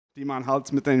die man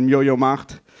halt mit dem Jojo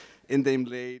macht in dem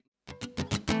Lied.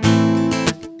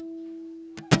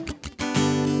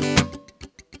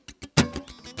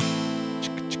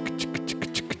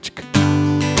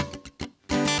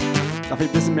 Darf ich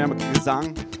ein bisschen mehr mit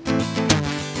Gesang?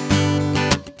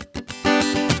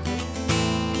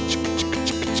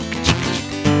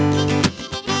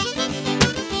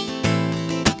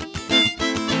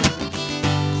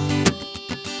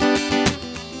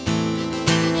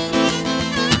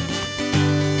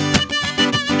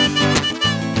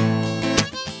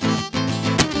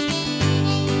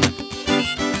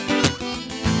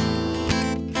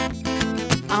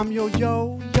 I'm your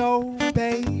yo-yo,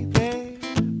 baby.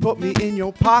 Put me in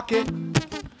your pocket,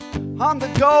 on the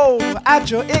go,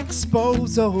 at your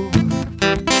disposal.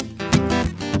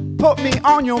 Put me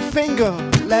on your finger,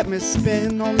 let me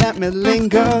spin or let me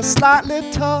linger. Slightly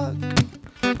tug,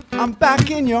 I'm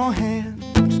back in your hand.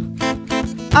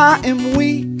 I am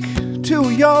weak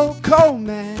to your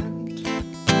command,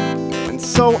 and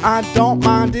so I don't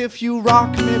mind if you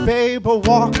rock me, babe, or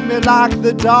walk me like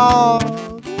the dog.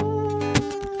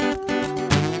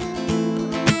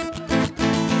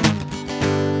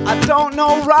 I don't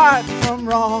know right from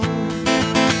wrong.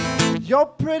 You're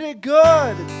pretty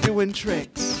good at doing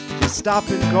tricks. You stop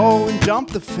and go and jump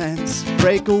the fence,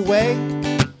 break away.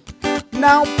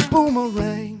 Now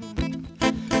boomerang,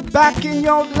 back in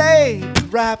your leg,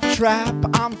 rap trap.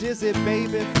 I'm dizzy,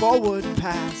 baby, forward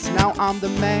pass. Now I'm the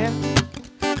man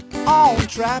on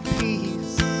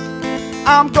trapeze.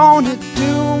 I'm gonna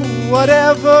do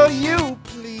whatever you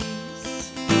please.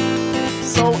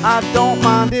 So I don't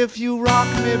mind if you rock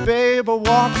me, babe, or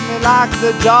walk me like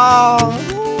the dog.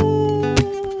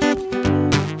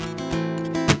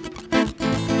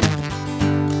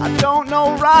 I don't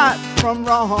know right from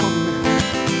wrong.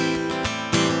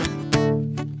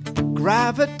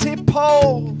 Gravity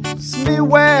pulls me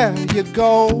where you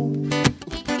go.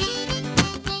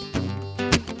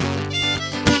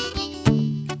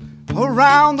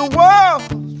 Around the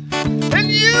world in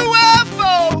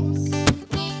UFOs.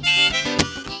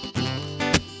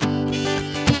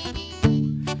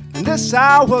 And this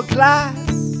hourglass,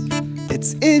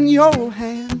 it's in your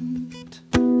hand.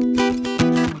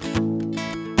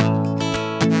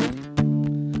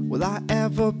 Will I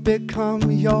ever become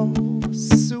your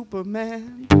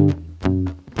Superman?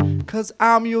 'Cause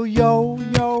I'm your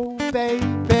yo-yo,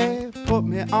 baby. Put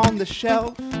me on the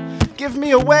shelf, give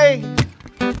me away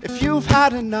if you've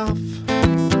had enough.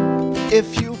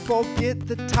 If you forget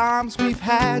the times we've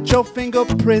had, your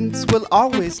fingerprints will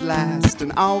always last,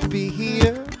 and I'll be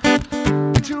here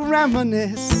to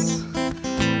reminisce.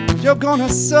 You're gonna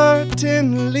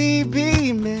certainly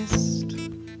be missed.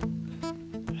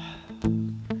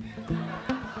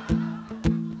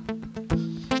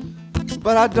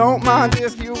 But I don't mind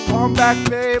if you want back,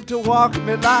 babe, to walk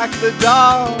me like the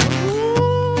dog.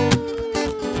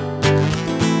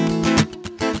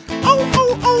 Oh,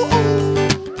 oh, oh, oh.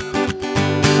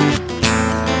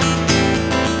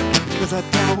 'Cause I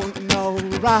don't know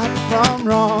right from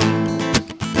wrong.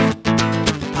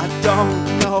 I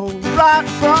don't know right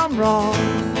from wrong.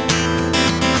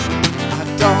 I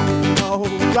don't know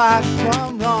right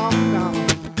from wrong, no.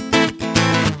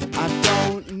 I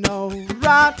don't know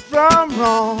right from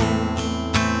wrong.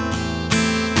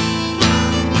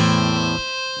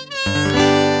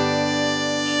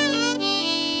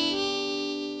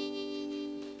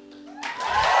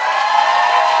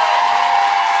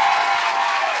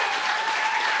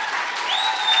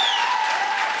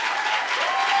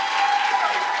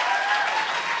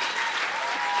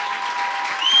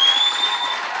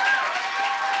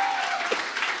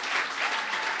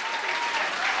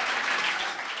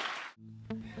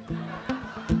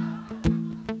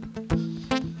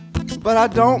 But I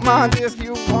don't mind if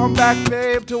you want back,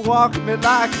 babe, to walk me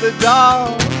like the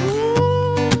dog.